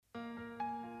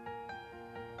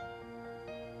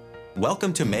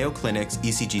Welcome to Mayo Clinic's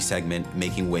ECG segment,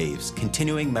 Making Waves,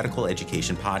 continuing medical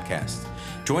education podcast.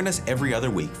 Join us every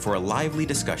other week for a lively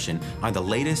discussion on the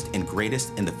latest and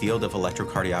greatest in the field of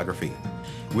electrocardiography.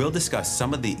 We'll discuss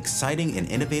some of the exciting and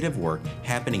innovative work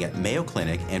happening at Mayo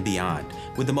Clinic and beyond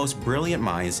with the most brilliant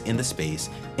minds in the space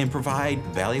and provide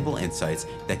valuable insights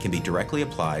that can be directly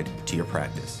applied to your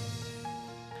practice.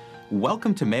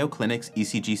 Welcome to Mayo Clinic's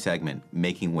ECG segment,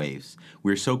 Making Waves.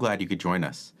 We're so glad you could join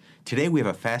us. Today we have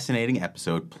a fascinating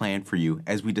episode planned for you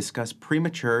as we discuss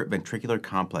premature ventricular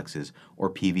complexes,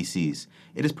 or PVCs.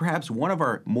 It is perhaps one of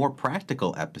our more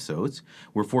practical episodes.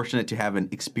 We're fortunate to have an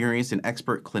experienced and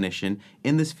expert clinician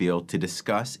in this field to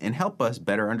discuss and help us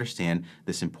better understand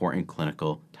this important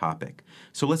clinical topic.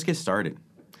 So let's get started.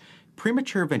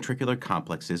 Premature ventricular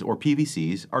complexes, or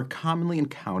PVCs, are commonly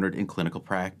encountered in clinical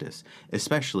practice,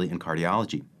 especially in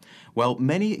cardiology. While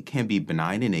many can be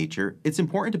benign in nature, it's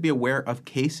important to be aware of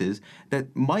cases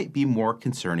that might be more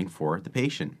concerning for the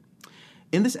patient.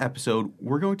 In this episode,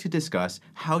 we're going to discuss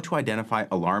how to identify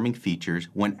alarming features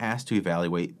when asked to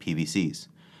evaluate PVCs.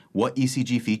 What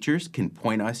ECG features can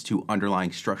point us to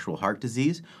underlying structural heart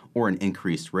disease or an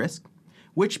increased risk?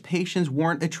 Which patients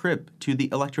warrant a trip to the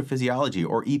electrophysiology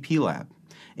or EP lab?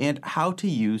 And how to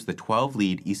use the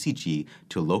 12-lead ECG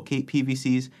to locate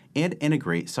PVCs and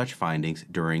integrate such findings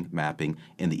during mapping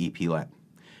in the EP lab.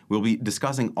 We'll be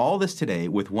discussing all this today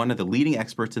with one of the leading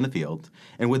experts in the field.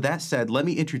 And with that said, let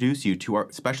me introduce you to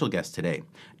our special guest today,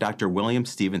 Dr. William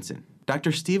Stevenson.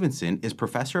 Dr. Stevenson is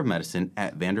professor of medicine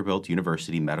at Vanderbilt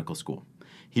University Medical School.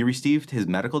 He received his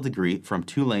medical degree from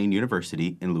Tulane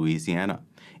University in Louisiana,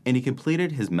 and he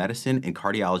completed his medicine and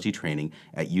cardiology training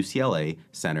at UCLA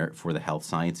Center for the Health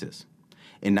Sciences.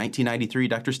 In 1993,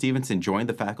 Dr. Stevenson joined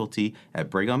the faculty at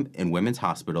Brigham and Women's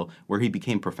Hospital, where he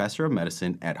became professor of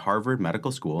medicine at Harvard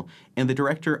Medical School and the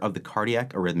director of the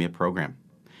cardiac arrhythmia program.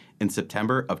 In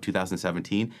September of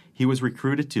 2017, he was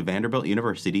recruited to Vanderbilt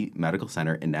University Medical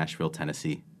Center in Nashville,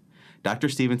 Tennessee. Dr.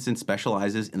 Stevenson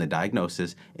specializes in the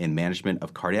diagnosis and management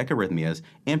of cardiac arrhythmias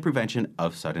and prevention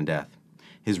of sudden death.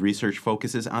 His research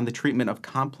focuses on the treatment of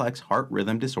complex heart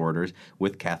rhythm disorders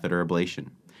with catheter ablation.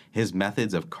 His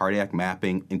methods of cardiac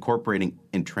mapping, incorporating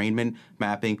entrainment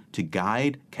mapping to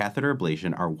guide catheter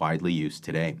ablation, are widely used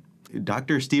today.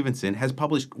 Dr. Stevenson has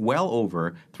published well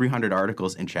over 300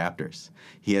 articles and chapters.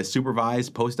 He has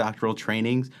supervised postdoctoral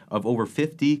trainings of over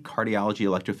 50 cardiology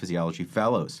electrophysiology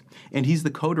fellows, and he's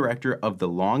the co-director of the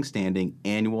long-standing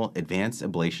annual Advanced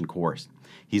Ablation course.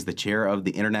 He's the chair of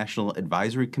the International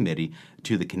Advisory Committee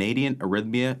to the Canadian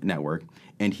Arrhythmia Network,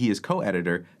 and he is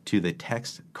co-editor to the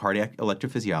text Cardiac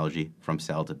Electrophysiology from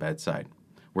Cell to Bedside.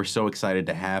 We're so excited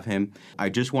to have him. I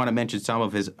just want to mention some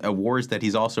of his awards that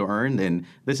he's also earned, and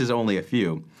this is only a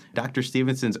few. Dr.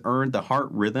 Stevenson's earned the Heart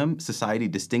Rhythm Society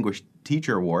Distinguished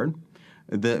Teacher Award,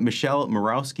 the Michelle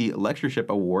Morawski Lectureship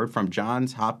Award from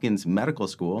Johns Hopkins Medical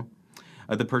School,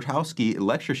 the Pertowski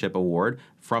Lectureship Award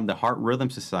from the Heart Rhythm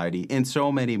Society, and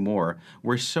so many more.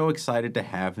 We're so excited to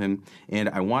have him, and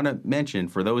I want to mention,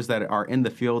 for those that are in the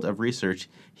field of research,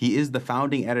 he is the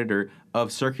founding editor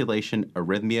of Circulation,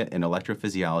 Arrhythmia, and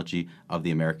Electrophysiology of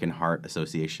the American Heart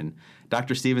Association.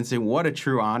 Dr. Stevenson, what a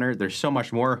true honor. There's so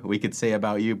much more we could say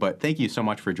about you, but thank you so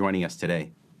much for joining us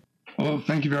today. Well,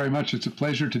 thank you very much. It's a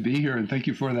pleasure to be here, and thank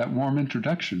you for that warm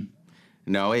introduction.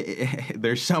 No,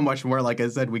 there's so much more, like I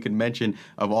said, we could mention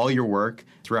of all your work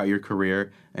throughout your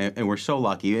career, and we're so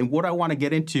lucky. And what I want to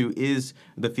get into is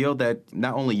the field that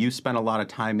not only you spent a lot of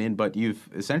time in, but you've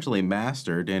essentially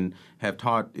mastered and have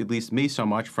taught at least me so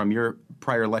much from your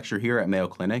prior lecture here at Mayo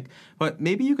Clinic. But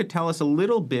maybe you could tell us a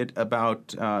little bit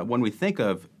about when we think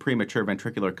of premature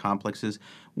ventricular complexes,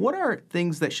 what are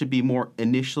things that should be more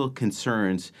initial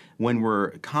concerns when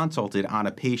we're consulted on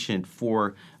a patient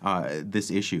for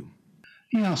this issue?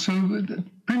 Yeah, so the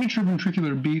premature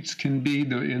ventricular beats can be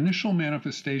the initial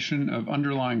manifestation of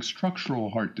underlying structural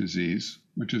heart disease,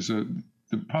 which is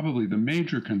probably the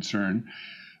major concern.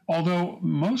 Although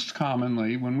most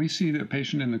commonly, when we see a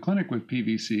patient in the clinic with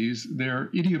PVCs, they're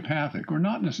idiopathic or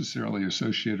not necessarily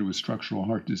associated with structural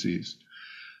heart disease.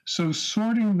 So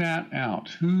sorting that out,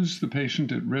 who's the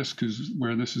patient at risk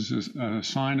where this is a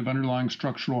sign of underlying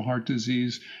structural heart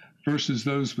disease versus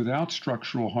those without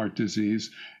structural heart disease.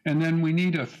 And then we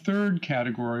need a third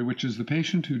category, which is the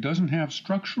patient who doesn't have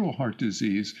structural heart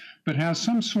disease, but has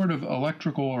some sort of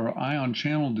electrical or ion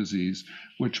channel disease,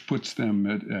 which puts them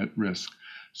at risk.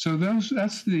 So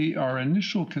that's our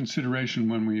initial consideration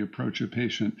when we approach a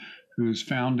patient who's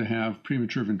found to have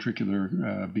premature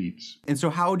ventricular beats. And so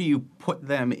how do you put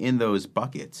them in those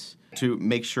buckets to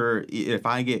make sure if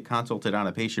I get consulted on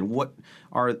a patient, what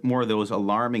are more of those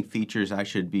alarming features I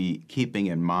should be keeping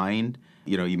in mind?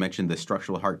 You know, you mentioned the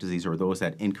structural heart disease or those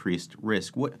at increased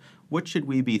risk. What should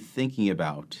we be thinking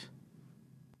about?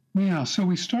 Yeah, so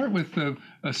we start with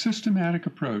a systematic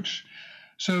approach.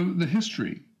 So the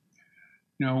history.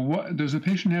 You know, does the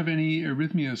patient have any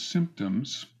arrhythmia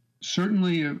symptoms?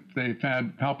 Certainly, if they've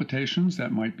had palpitations,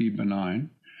 that might be benign.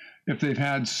 If they've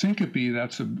had syncope,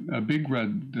 that's a big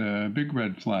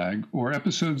red flag, or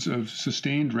episodes of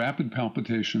sustained rapid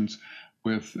palpitations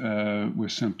with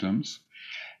symptoms.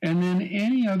 And then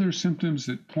any other symptoms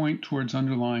that point towards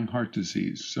underlying heart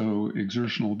disease, so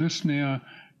exertional dyspnea,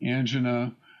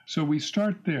 angina. So we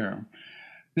start there.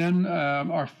 Then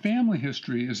our family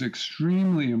history is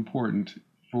extremely important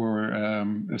for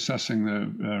assessing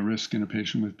the risk in a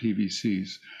patient with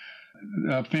PVCs.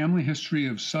 A family history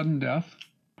of sudden death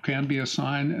can be a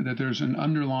sign that there's an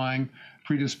underlying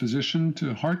predisposition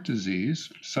to heart disease,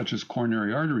 such as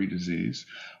coronary artery disease,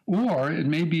 or it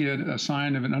may be a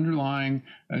sign of an underlying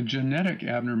genetic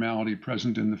abnormality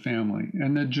present in the family.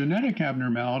 And the genetic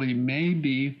abnormality may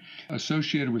be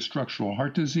associated with structural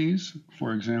heart disease,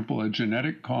 for example, a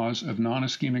genetic cause of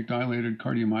non-ischemic dilated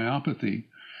cardiomyopathy.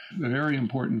 Very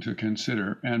important to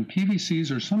consider. And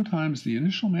PVCs are sometimes the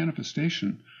initial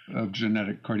manifestation of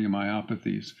genetic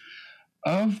cardiomyopathies.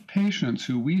 Of patients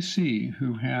who we see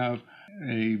who have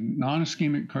a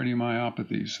non-ischemic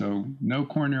cardiomyopathy, so no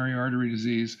coronary artery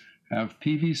disease, have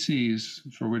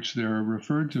PVCs for which they're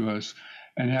referred to us,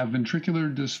 and have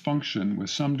ventricular dysfunction with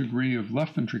some degree of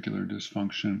left ventricular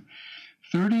dysfunction,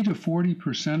 30 to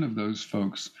 40% of those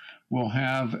folks will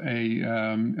have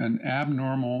an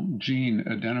abnormal gene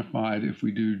identified if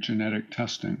we do genetic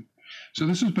testing. So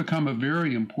this has become a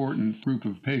very important group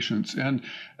of patients, and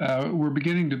we're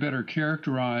beginning to better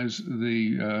characterize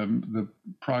the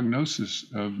prognosis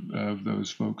of those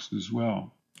folks as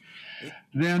well.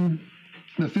 Then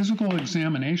the physical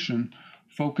examination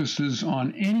focuses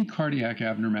on any cardiac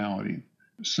abnormality.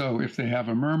 So if they have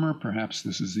a murmur, perhaps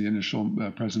this is the initial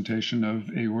presentation of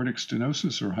aortic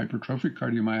stenosis or hypertrophic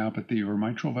cardiomyopathy or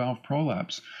mitral valve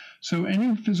prolapse. So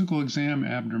any physical exam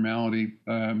abnormality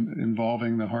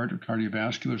involving the heart or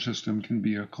cardiovascular system can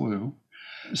be a clue.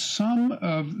 Some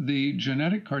of the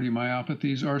genetic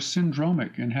cardiomyopathies are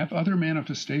syndromic and have other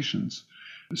manifestations.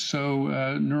 So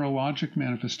neurologic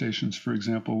manifestations, for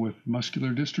example, with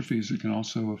muscular dystrophies that can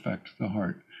also affect the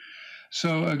heart.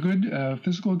 So a good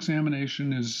physical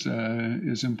examination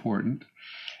is important.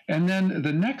 And then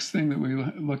the next thing that we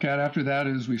look at after that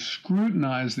is we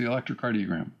scrutinize the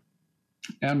electrocardiogram.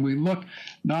 And we look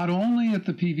not only at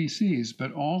the PVCs,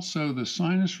 but also the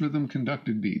sinus rhythm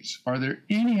conducted beats. Are there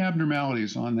any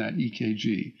abnormalities on that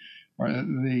EKG?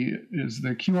 Is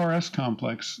the QRS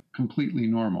complex completely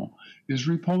normal? Is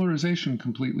repolarization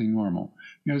completely normal?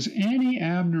 Because any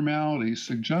abnormality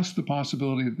suggests the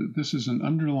possibility that this is an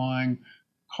underlying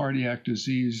cardiac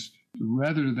disease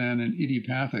rather than an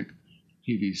idiopathic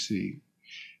PVC.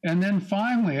 And then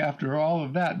finally, after all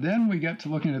of that, then we get to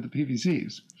looking at the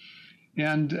PVCs.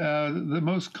 And the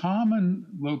most common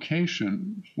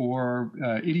location for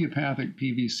idiopathic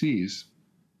PVCs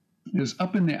is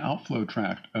up in the outflow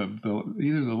tract of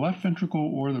either the left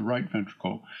ventricle or the right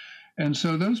ventricle. And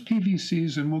so those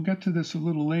PVCs, and we'll get to this a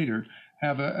little later,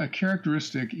 have a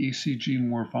characteristic ECG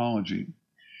morphology.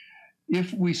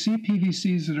 If we see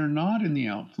PVCs that are not in the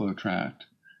outflow tract,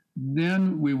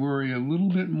 then we worry a little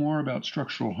bit more about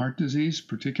structural heart disease,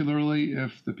 particularly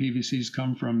if the PVCs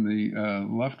come from the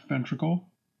left ventricle.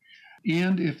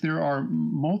 And if there are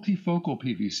multifocal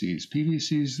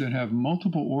PVCs that have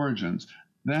multiple origins,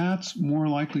 that's more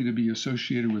likely to be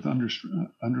associated with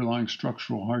underlying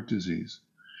structural heart disease.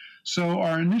 So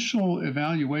our initial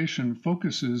evaluation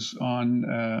focuses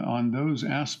on those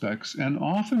aspects and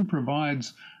often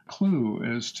provides clue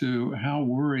as to how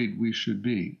worried we should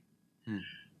be.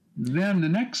 Then the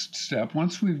next step,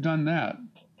 once we've done that,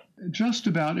 just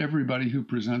about everybody who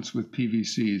presents with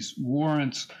PVCs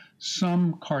warrants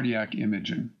some cardiac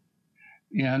imaging.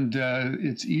 And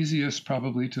it's easiest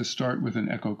probably to start with an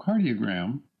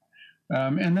echocardiogram.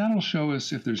 And that'll show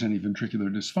us if there's any ventricular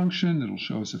dysfunction. It'll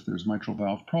show us if there's mitral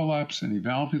valve prolapse, any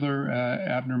valvular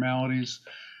abnormalities.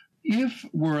 If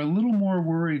we're a little more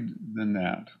worried than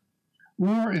that,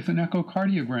 or if an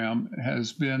echocardiogram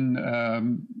has been,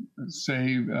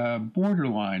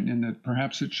 borderline in that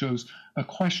perhaps it shows a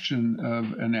question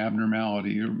of an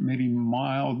abnormality or maybe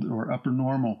mild or upper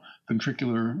normal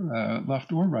ventricular,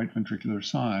 left or right ventricular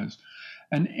size,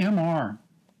 an MR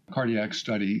cardiac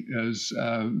study is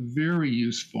very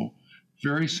useful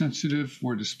very sensitive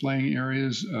for displaying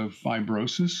areas of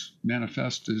fibrosis,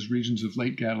 manifest as regions of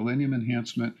late gadolinium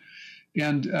enhancement.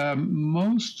 And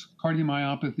most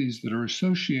cardiomyopathies that are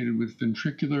associated with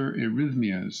ventricular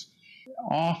arrhythmias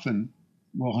often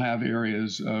will have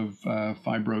areas of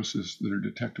fibrosis that are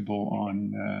detectable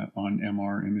on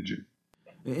MR imaging.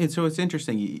 And so it's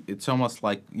interesting. It's almost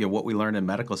like what we learned in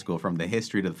medical school, from the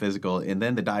history to the physical, and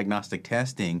then the diagnostic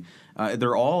testing.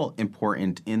 They're all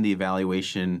important in the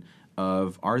evaluation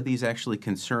of, are these actually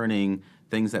concerning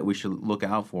things that we should look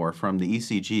out for, from the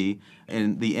ECG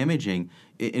and the imaging.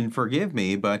 And forgive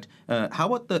me, but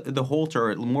how about the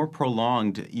Holter, more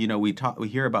prolonged? We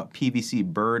hear about PVC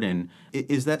burden.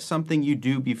 Is that something you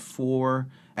do before,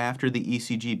 after the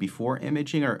ECG, before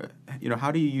imaging, or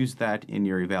how do you use that in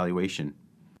your evaluation?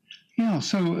 Yeah,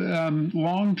 so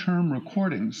long-term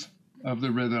recordings of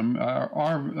the rhythm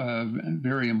are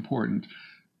very important,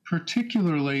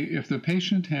 particularly if the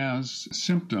patient has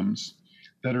symptoms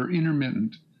that are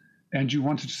intermittent and you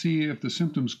want to see if the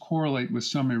symptoms correlate with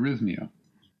some arrhythmia.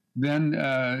 Then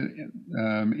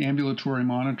ambulatory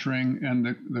monitoring,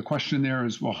 and the question there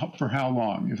is, well, for how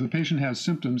long? If the patient has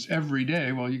symptoms every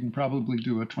day, well, you can probably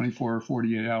do a 24 or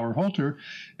 48-hour Holter.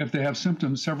 If they have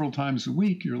symptoms several times a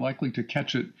week, you're likely to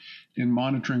catch it in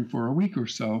monitoring for a week or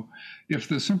so. If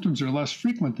the symptoms are less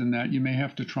frequent than that, you may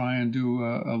have to try and do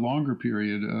a longer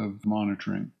period of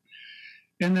monitoring.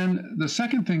 And then the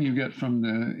second thing you get from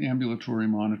the ambulatory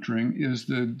monitoring is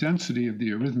the density of the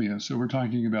arrhythmia. So we're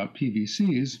talking about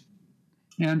PVCs.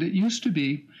 And it used to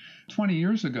be 20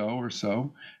 years ago or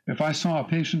so, if I saw a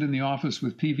patient in the office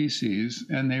with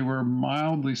PVCs and they were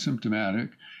mildly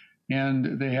symptomatic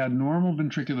and they had normal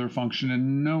ventricular function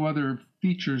and no other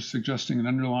features suggesting an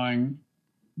underlying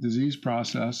disease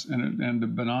process and a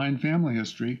benign family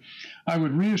history, I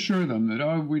would reassure them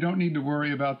that, we don't need to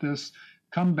worry about this.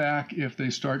 Come back if they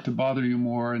start to bother you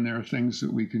more, and there are things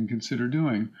that we can consider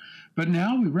doing. But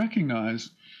now we recognize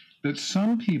that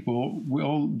some people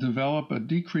will develop a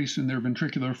decrease in their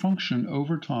ventricular function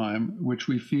over time, which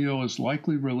we feel is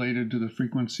likely related to the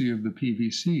frequency of the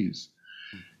PVCs.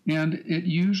 And it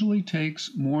usually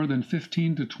takes more than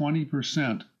 15 to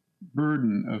 20%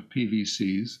 burden of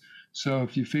PVCs. So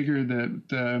if you figure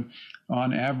that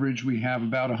on average we have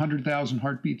about 100,000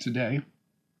 heartbeats a day,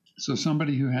 so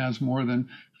somebody who has more than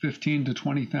 15 to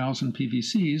 20,000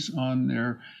 PVCs on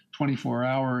their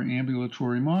 24-hour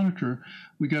ambulatory monitor,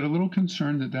 we get a little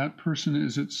concerned that that person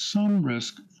is at some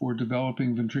risk for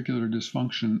developing ventricular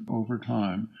dysfunction over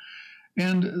time.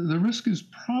 And the risk is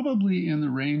probably in the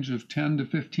range of 10 to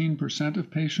 15% of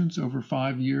patients over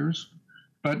 5 years,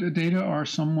 but data are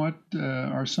somewhat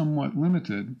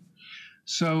limited.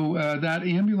 So that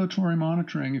ambulatory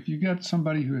monitoring, if you get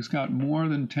somebody who has got more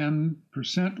than 10%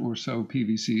 or so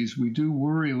PVCs, we do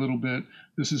worry a little bit.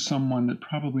 This is someone that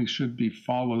probably should be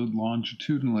followed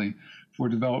longitudinally for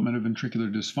development of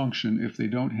ventricular dysfunction if they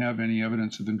don't have any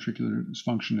evidence of ventricular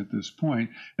dysfunction at this point,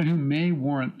 and who may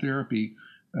warrant therapy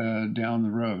down the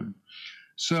road.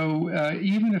 So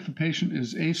even if a patient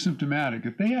is asymptomatic,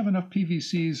 if they have enough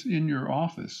PVCs in your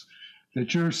office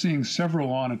that you're seeing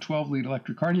several on a 12-lead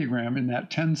electrocardiogram in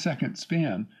that 10-second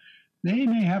span, they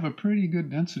may have a pretty good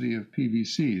density of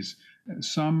PVCs.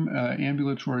 Some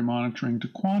ambulatory monitoring to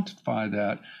quantify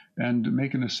that and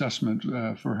make an assessment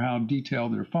for how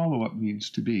detailed their follow-up needs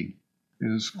to be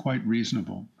is quite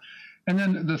reasonable. And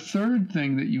then the third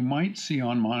thing that you might see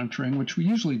on monitoring, which we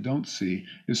usually don't see,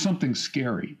 is something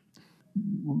scary.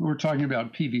 We're talking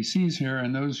about PVCs here,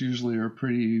 and those usually are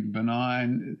pretty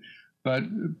benign. But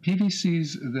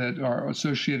PVCs that are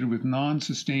associated with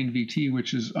non-sustained VT,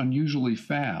 which is unusually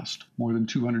fast, more than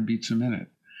 200 beats a minute,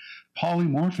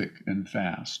 polymorphic and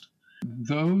fast,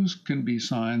 those can be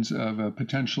signs of a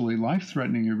potentially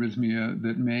life-threatening arrhythmia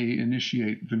that may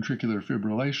initiate ventricular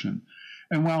fibrillation.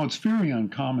 And while it's very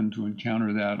uncommon to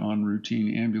encounter that on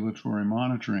routine ambulatory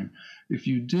monitoring, if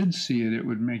you did see it, it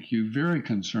would make you very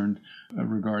concerned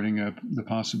regarding the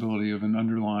possibility of an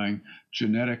underlying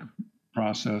genetic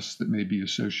process that may be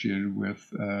associated with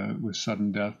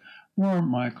sudden death, or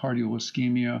myocardial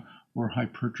ischemia, or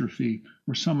hypertrophy,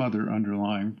 or some other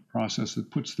underlying process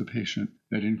that puts the patient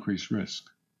at increased risk.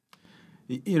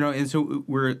 And so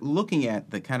we're looking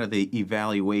at the kind of the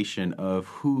evaluation of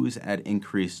who's at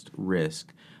increased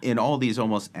risk, and all these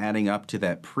almost adding up to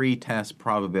that pre-test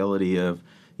probability of,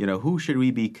 who should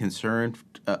we be concerned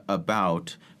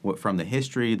about from the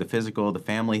history, the physical, the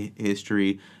family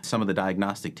history, some of the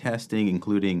diagnostic testing,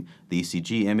 including the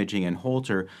ECG, imaging, and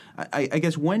Holter. I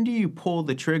guess, when do you pull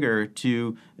the trigger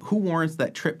to who warrants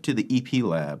that trip to the EP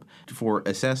lab for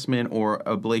assessment or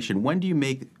ablation? When do you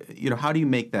make, how do you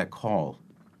make that call?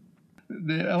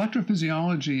 The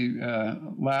electrophysiology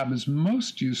lab is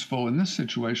most useful in this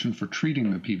situation for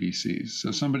treating the PVCs.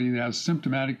 So somebody that has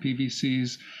symptomatic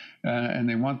PVCs and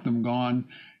they want them gone,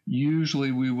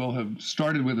 usually we will have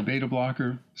started with a beta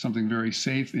blocker, something very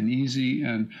safe and easy,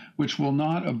 and which will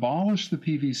not abolish the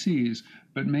PVCs,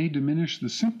 but may diminish the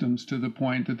symptoms to the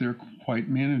point that they're quite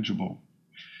manageable.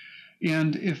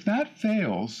 And if that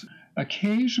fails,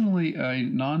 occasionally a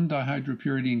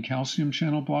non-dihydropyridine calcium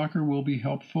channel blocker will be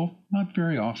helpful, not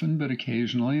very often, but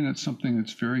occasionally, and it's something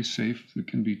that's very safe that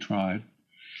can be tried.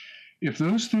 If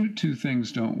those two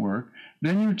things don't work,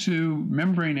 then you're to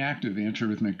membrane-active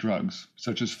antiarrhythmic drugs,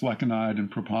 such as flecainide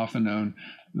and propafenone,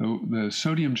 the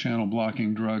sodium channel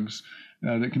blocking drugs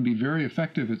that can be very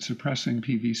effective at suppressing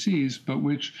PVCs, but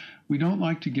which we don't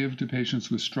like to give to patients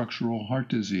with structural heart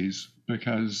disease,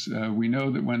 because we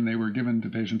know that when they were given to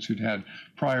patients who'd had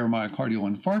prior myocardial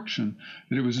infarction,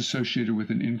 that it was associated with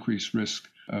an increased risk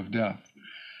of death.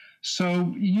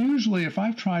 So usually if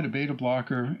I've tried a beta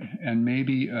blocker and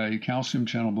maybe a calcium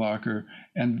channel blocker,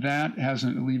 and that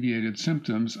hasn't alleviated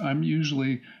symptoms, I'm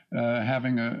usually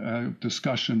having a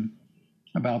discussion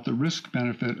about the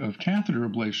risk-benefit of catheter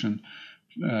ablation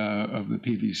of the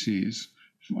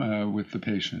PVCs with the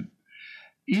patient.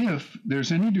 If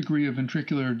there's any degree of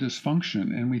ventricular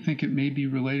dysfunction and we think it may be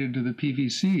related to the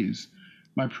PVCs,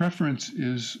 my preference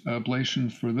is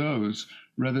ablation for those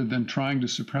rather than trying to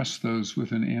suppress those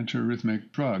with an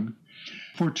antiarrhythmic drug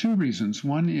for two reasons.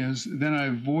 One is then I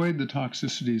avoid the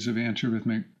toxicities of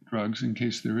antiarrhythmic drugs in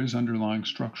case there is underlying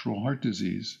structural heart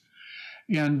disease.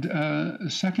 And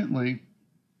secondly,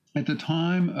 at the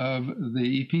time of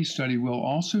the EP study, we'll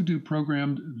also do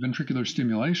programmed ventricular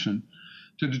stimulation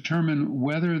to determine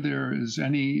whether there is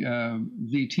any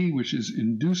VT which is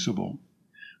inducible,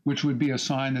 which would be a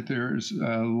sign that there is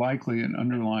likely an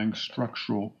underlying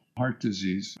structural heart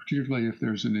disease, particularly if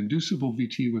there's an inducible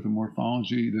VT with a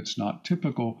morphology that's not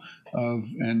typical of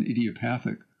an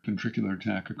idiopathic ventricular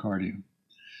tachycardia.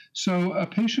 So a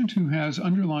patient who has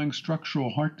underlying structural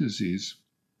heart disease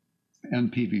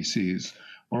and PVCs,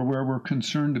 or where we're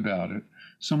concerned about it,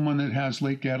 someone that has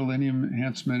late gadolinium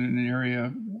enhancement in an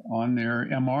area on their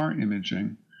MR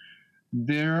imaging,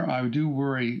 there I do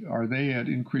worry, are they at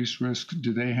increased risk?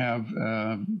 Do they have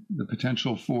the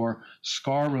potential for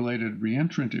scar-related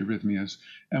reentrant arrhythmias?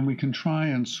 And we can try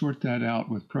and sort that out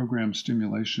with programmed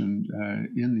stimulation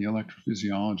in the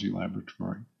electrophysiology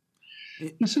laboratory.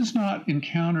 This is not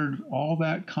encountered all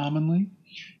that commonly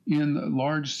in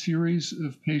large series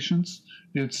of patients.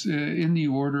 It's in the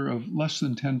order of less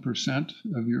than 10%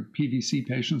 of your PVC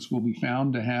patients will be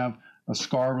found to have a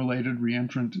scar-related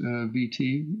reentrant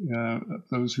VT,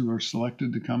 those who are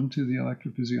selected to come to the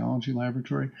electrophysiology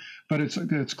laboratory. But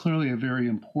it's clearly a very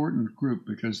important group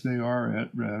because they are at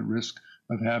risk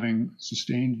of having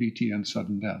sustained VT and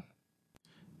sudden death.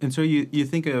 And so you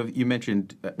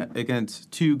mentioned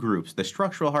against two groups, the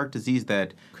structural heart disease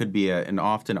that could be and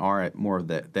often are at more of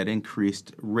that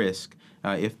increased risk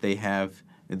if they have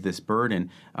this burden,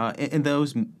 and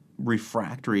those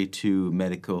refractory to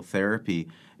medical therapy.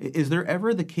 Is there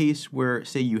ever the case where,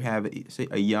 say you have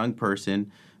a young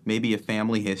person, maybe a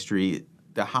family history,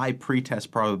 the high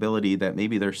pretest probability that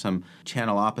maybe there's some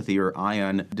channelopathy or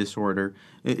ion disorder.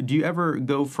 Do you ever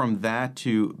go from that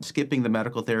to skipping the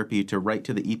medical therapy to right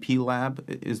to the EP lab?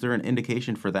 Is there an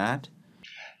indication for that?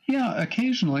 Yeah,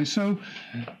 occasionally. So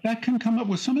that can come up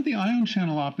with some of the ion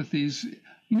channelopathies.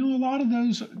 A lot of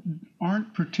those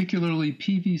aren't particularly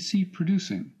PVC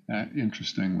producing,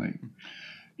 interestingly.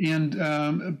 And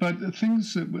but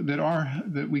things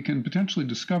that we can potentially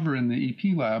discover in the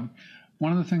EP lab,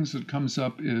 one of the things that comes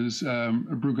up is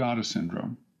Brugada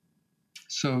syndrome.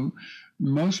 So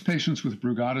most patients with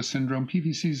Brugada syndrome,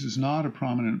 PVCs is not a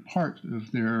prominent part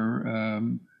of their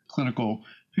clinical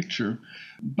picture,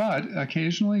 but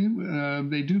occasionally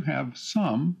they do have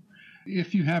some.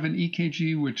 If you have an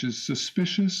EKG which is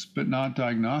suspicious but not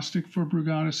diagnostic for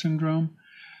Brugada syndrome,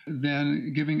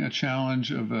 then giving a challenge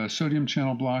of a sodium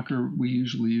channel blocker, we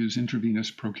usually use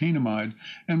intravenous procainamide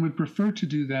and would prefer to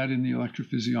do that in the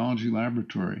electrophysiology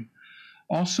laboratory.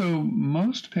 Also,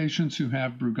 most patients who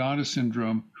have Brugada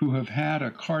syndrome who have had a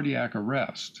cardiac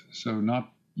arrest, so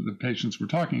not the patients we're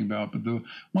talking about, but the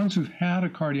ones who've had a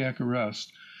cardiac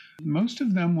arrest, most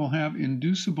of them will have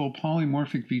inducible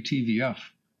polymorphic VT-VF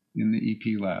in the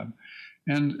EP lab.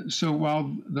 And so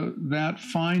while that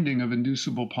finding of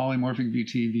inducible polymorphic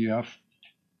VT-VF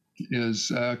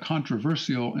is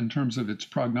controversial in terms of its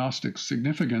prognostic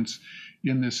significance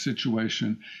in this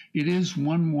situation, it is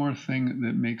one more thing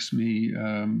that makes me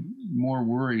more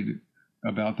worried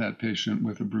about that patient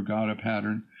with a Brugada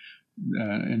pattern.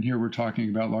 And here we're talking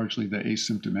about largely the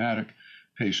asymptomatic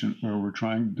patient, where we're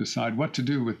trying to decide what to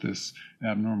do with this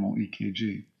abnormal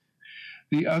EKG.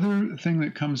 The other thing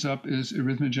that comes up is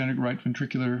arrhythmogenic right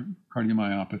ventricular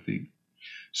cardiomyopathy.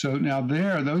 So now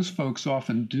those folks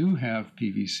often do have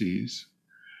PVCs.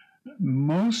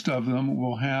 Most of them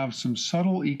will have some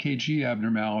subtle EKG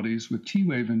abnormalities with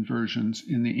T-wave inversions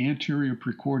in the anterior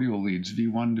precordial leads,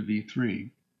 V1 to V3.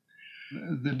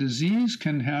 The disease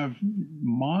can have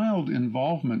mild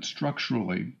involvement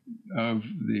structurally of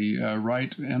the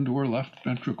right and or left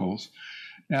ventricles,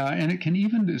 and it can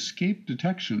even escape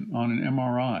detection on an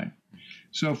MRI.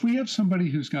 So if we have somebody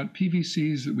who's got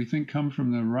PVCs that we think come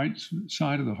from the right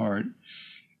side of the heart,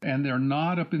 and they're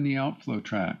not up in the outflow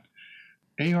tract,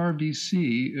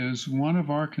 ARVC is one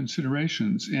of our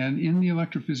considerations. And in the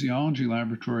electrophysiology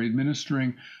laboratory,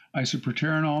 administering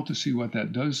isoproterenol to see what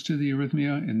that does to the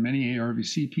arrhythmia. In many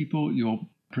ARVC people, you'll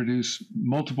produce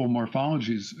multiple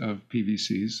morphologies of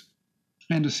PVCs,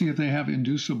 and to see if they have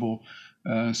inducible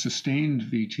sustained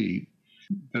VT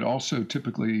that also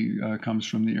typically comes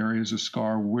from the areas of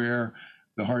scar where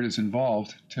the heart is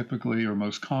involved, typically or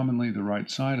most commonly the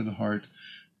right side of the heart.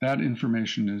 That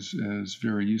information is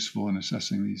very useful in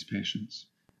assessing these patients.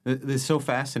 This is so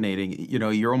fascinating. You know,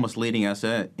 you're almost leading us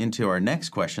into our next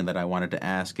question that I wanted to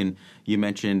ask. And you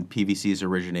mentioned PVCs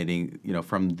originating,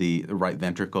 from the right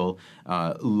ventricle,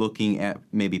 looking at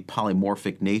maybe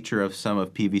polymorphic nature of some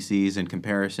of PVCs and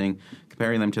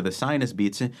comparing them to the sinus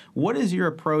beats. What is your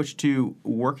approach to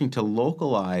working to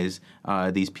localize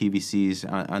these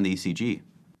PVCs on the ECG?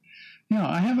 Yeah,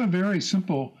 I have a very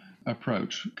simple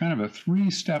approach, kind of a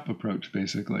three-step approach,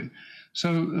 basically.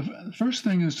 So the first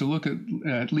thing is to look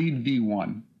at lead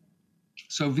V1.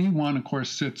 So V1, of course,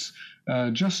 sits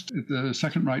just at the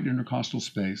second right intercostal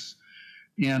space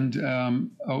and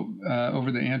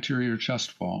over the anterior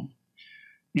chest wall.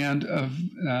 And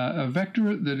a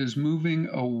vector that is moving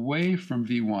away from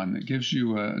V1, that gives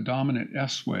you a dominant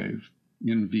S wave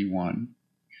in V1,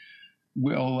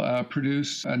 will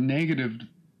produce a negative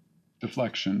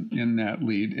deflection in that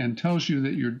lead and tells you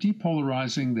that you're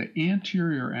depolarizing the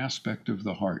anterior aspect of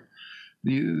the heart.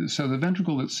 So the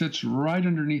ventricle that sits right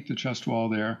underneath the chest wall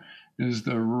there is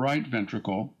the right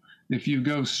ventricle. If you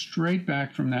go straight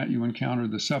back from that, you encounter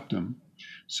the septum.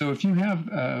 So if you have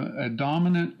a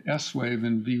dominant S wave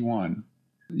in V1,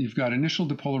 you've got initial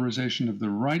depolarization of the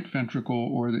right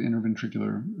ventricle or the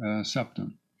interventricular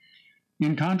septum.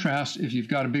 In contrast, if you've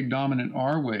got a big dominant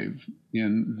R wave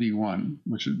in V1,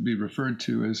 which would be referred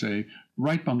to as a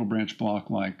right bundle branch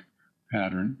block-like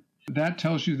pattern, that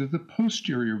tells you that the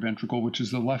posterior ventricle, which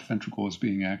is the left ventricle, is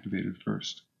being activated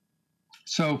first.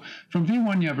 So from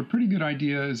V1, you have a pretty good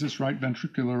idea, is this right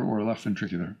ventricular or left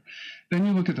ventricular? Then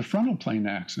you look at the frontal plane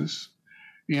axis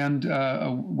and a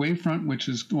wavefront which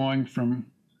is going from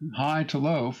high to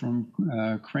low, from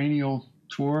cranial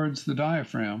towards the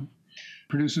diaphragm,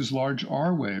 produces large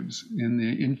R waves in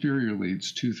the inferior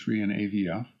leads, 2, 3, and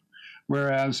AVF.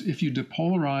 Whereas if you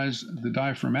depolarize the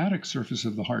diaphragmatic surface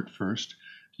of the heart first,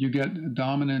 you get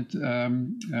dominant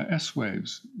S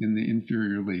waves in the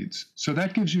inferior leads. So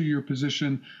that gives you your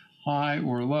position high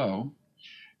or low.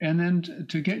 And then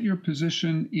to get your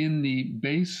position in the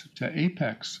base to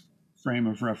apex frame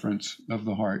of reference of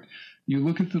the heart, you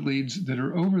look at the leads that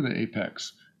are over the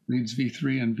apex, leads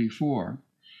V3 and V4.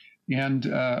 And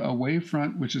a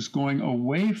wavefront which is going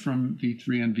away from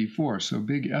V3 and V4, so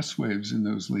big S waves in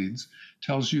those leads,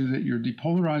 tells you that you're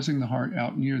depolarizing the heart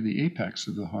out near the apex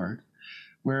of the heart,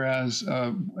 whereas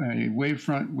a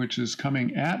wavefront which is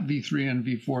coming at V3 and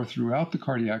V4 throughout the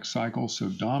cardiac cycle, so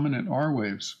dominant R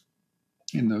waves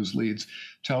in those leads,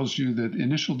 tells you that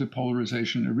initial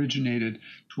depolarization originated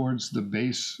towards the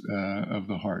base of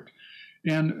the heart.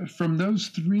 And from those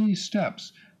three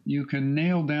steps, you can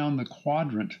nail down the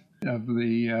quadrant of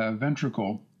the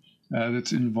ventricle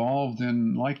that's involved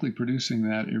in likely producing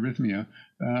that arrhythmia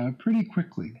pretty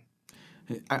quickly.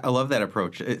 I love that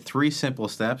approach. 3 simple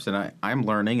steps, and I'm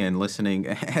learning and listening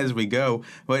as we go,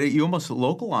 but you almost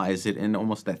localize it in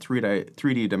almost that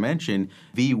 3D dimension.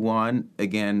 V1,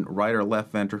 again, right or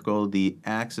left ventricle, the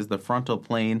axis, the frontal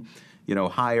plane,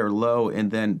 high or low,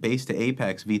 and then base to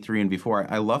apex, V3 and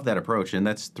V4. I love that approach, and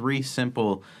that's 3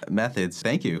 simple methods.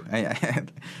 Thank you.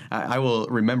 I will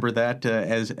remember that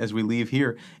as we leave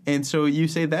here. And so you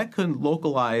say that could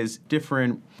localize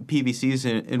different PVCs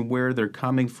and where they're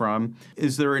coming from.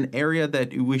 Is there an area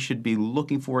that we should be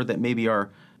looking for that maybe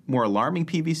are more alarming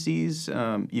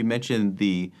PVCs? You mentioned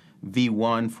the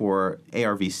V1 for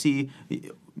ARVC.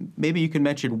 Maybe you can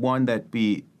mention one that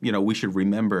we should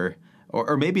remember.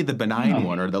 Or maybe the benign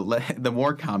one, or the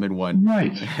more common one.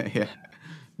 Right. Yeah.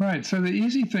 Right. So the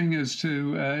easy thing is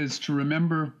to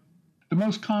remember the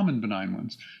most common benign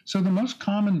ones. So the most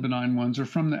common benign ones are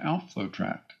from the outflow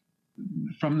tract.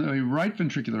 From the right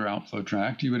ventricular outflow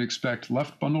tract, you would expect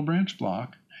left bundle branch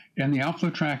block, and the outflow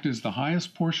tract is the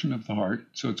highest portion of the heart,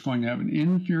 so it's going to have an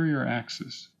inferior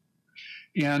axis.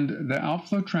 And the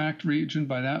outflow tract region,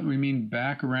 by that we mean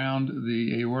back around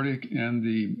the aortic and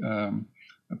the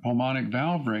pulmonic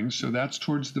valve rings, so that's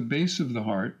towards the base of the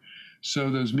heart.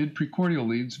 So those mid-precordial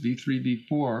leads, V3,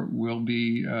 V4, will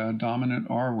be dominant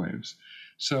R waves.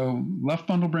 So left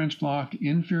bundle branch block,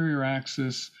 inferior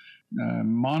axis,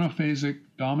 monophasic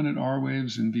dominant R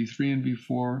waves in V3 and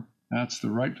V4. That's the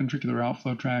right ventricular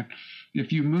outflow tract.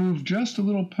 If you move just a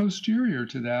little posterior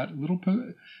to that,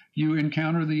 you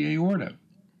encounter the aorta.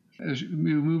 As you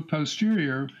move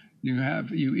posterior,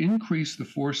 you increase the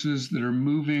forces that are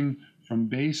moving from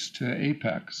base to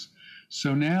apex.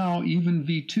 So now even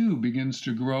V2 begins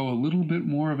to grow a little bit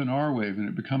more of an R wave, and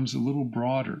it becomes a little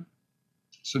broader.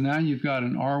 So now you've got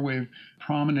an R wave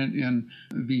prominent in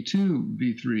V2,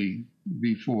 V3,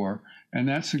 V4, and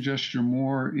that suggests you're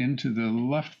more into the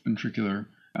left ventricular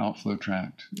outflow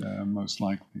tract, most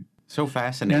likely. So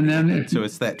fascinating. And then so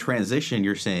it's that transition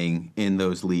you're saying in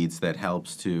those leads that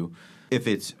helps to, if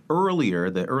it's earlier,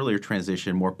 the earlier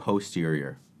transition, more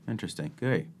posterior. Interesting.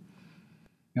 Good.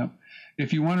 Yep.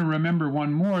 If you want to remember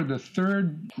one more, the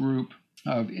third group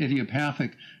of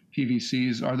idiopathic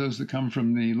PVCs are those that come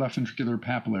from the left ventricular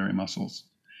papillary muscles.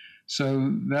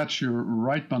 So that's your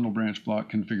right bundle branch block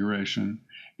configuration,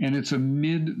 and it's a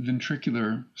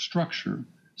mid-ventricular structure.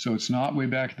 So it's not way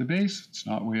back at the base, it's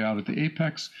not way out at the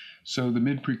apex. So the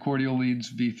mid-precordial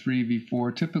leads, V3,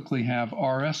 V4, typically have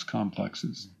RS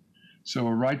complexes. So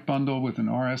a right bundle with an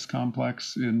RS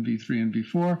complex in V3 and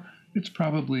V4, it's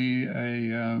probably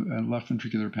a left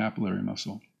ventricular papillary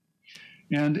muscle.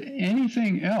 And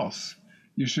anything else,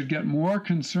 you should get more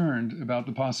concerned about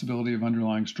the possibility of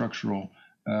underlying structural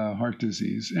heart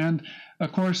disease. And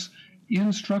of course,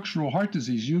 in structural heart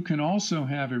disease, you can also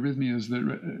have arrhythmias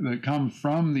that come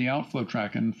from the outflow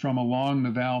tract and from along the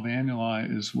valve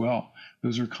annuli as well.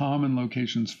 Those are common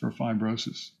locations for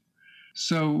fibrosis.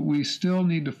 So we still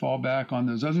need to fall back on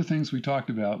those other things we talked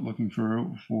about, looking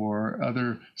for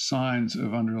other signs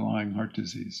of underlying heart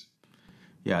disease.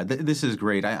 Yeah, this is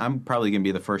great. I'm probably going to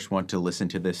be the first one to listen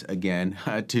to this again,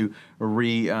 to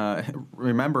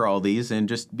remember all these and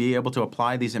just be able to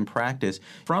apply these in practice.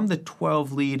 From the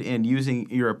 12 lead and using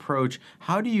your approach,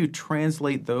 how do you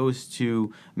translate those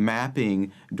to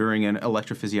mapping during an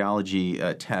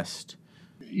electrophysiology test?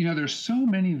 You know, there's so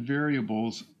many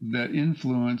variables that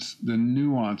influence the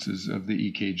nuances of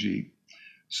the EKG.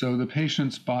 So the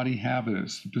patient's body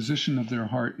habitus, the position of their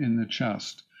heart in the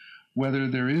chest, whether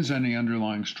there is any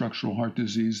underlying structural heart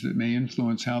disease that may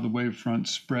influence how the wavefront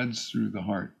spreads through the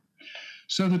heart.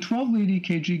 So the 12-lead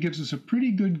EKG gives us a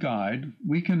pretty good guide.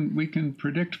 We can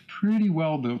predict pretty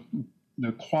well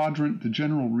the quadrant, the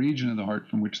general region of the heart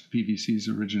from which the PVCs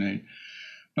originate.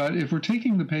 But if we're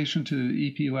taking the patient to the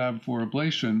EP lab for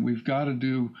ablation, we've got to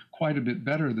do quite a bit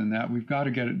better than that. We've got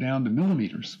to get it down to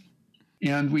millimeters.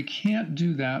 And we can't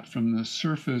do that from the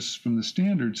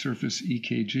standard surface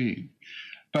EKG.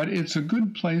 But it's a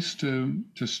good place to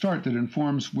start that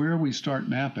informs where we start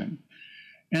mapping.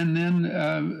 And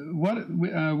then what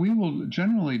we will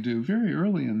generally do very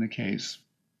early in the case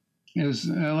is,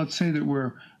 let's say that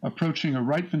we're approaching a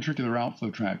right ventricular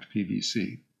outflow tract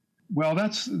PVC. Well,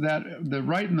 the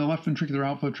right and the left ventricular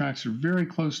outflow tracts are very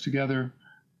close together.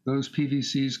 Those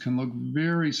PVCs can look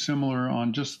very similar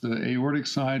on just the aortic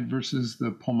side versus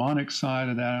the pulmonic side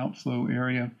of that outflow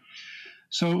area.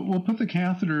 So we'll put the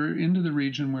catheter into the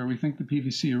region where we think the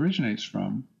PVC originates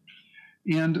from,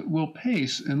 and we'll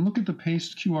pace and look at the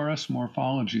paced QRS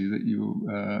morphology that you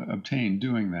obtain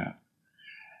doing that.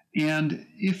 And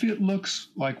if it looks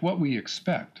like what we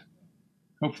expect,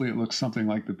 hopefully it looks something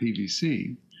like the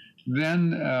PVC, then,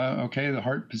 the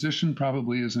heart position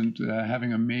probably isn't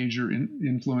having a major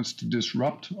influence to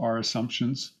disrupt our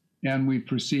assumptions, and we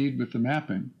proceed with the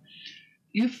mapping.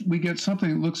 If we get something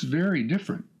that looks very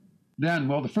different, then,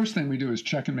 the first thing we do is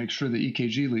check and make sure the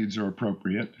EKG leads are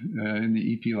appropriate in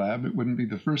the EP lab. It wouldn't be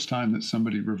the first time that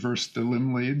somebody reversed the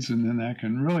limb leads, and then that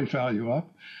can really foul you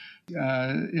up.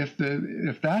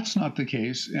 If that's not the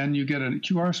case, and you get a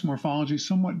QRS morphology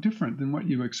somewhat different than what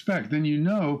you expect, then you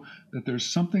know that there's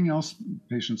something else,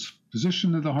 patient's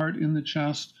position of the heart in the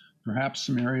chest, perhaps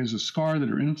some areas of scar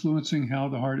that are influencing how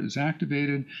the heart is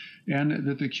activated, and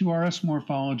that the QRS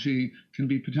morphology can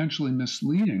be potentially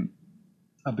misleading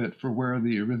a bit for where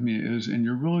the arrhythmia is, and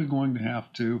you're really going to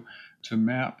have to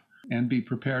map and be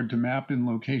prepared to map in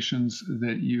locations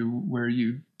where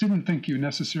you didn't think you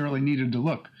necessarily needed to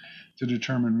look to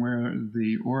determine where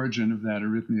the origin of that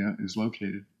arrhythmia is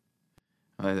located.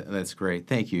 That's great.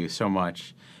 Thank you so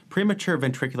much. Premature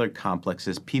ventricular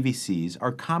complexes, PVCs,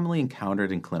 are commonly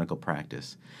encountered in clinical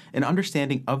practice. An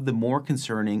understanding of the more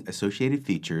concerning associated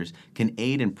features can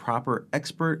aid in proper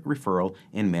expert referral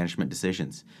and management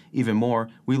decisions. Even more,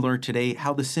 we learned today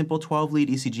how the simple 12-lead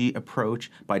ECG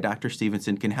approach by Dr.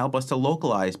 Stevenson can help us to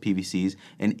localize PVCs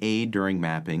and aid during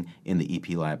mapping in the EP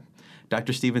lab.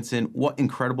 Dr. Stevenson, what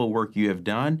incredible work you have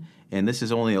done. And this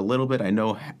is only a little bit. I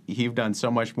know you've done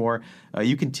so much more.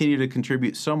 You continue to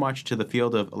contribute so much to the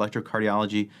field of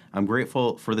electrocardiology. I'm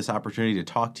grateful for this opportunity to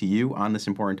talk to you on this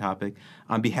important topic.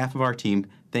 On behalf of our team,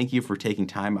 thank you for taking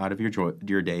time out of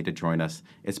your day to join us.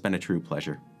 It's been a true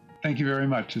pleasure. Thank you very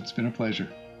much. It's been a pleasure.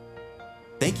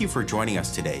 Thank you for joining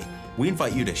us today. We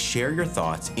invite you to share your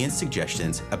thoughts and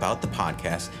suggestions about the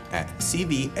podcast at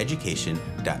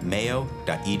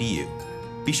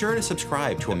cveducation.mayo.edu. Be sure to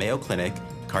subscribe to a Mayo Clinic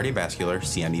Cardiovascular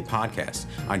CME podcast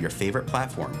on your favorite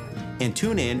platform, and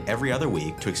tune in every other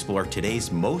week to explore today's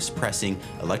most pressing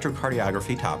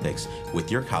electrocardiography topics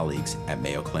with your colleagues at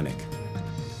Mayo Clinic.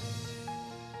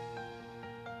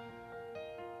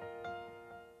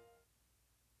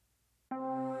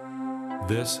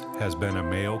 This has been a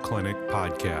Mayo Clinic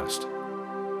podcast.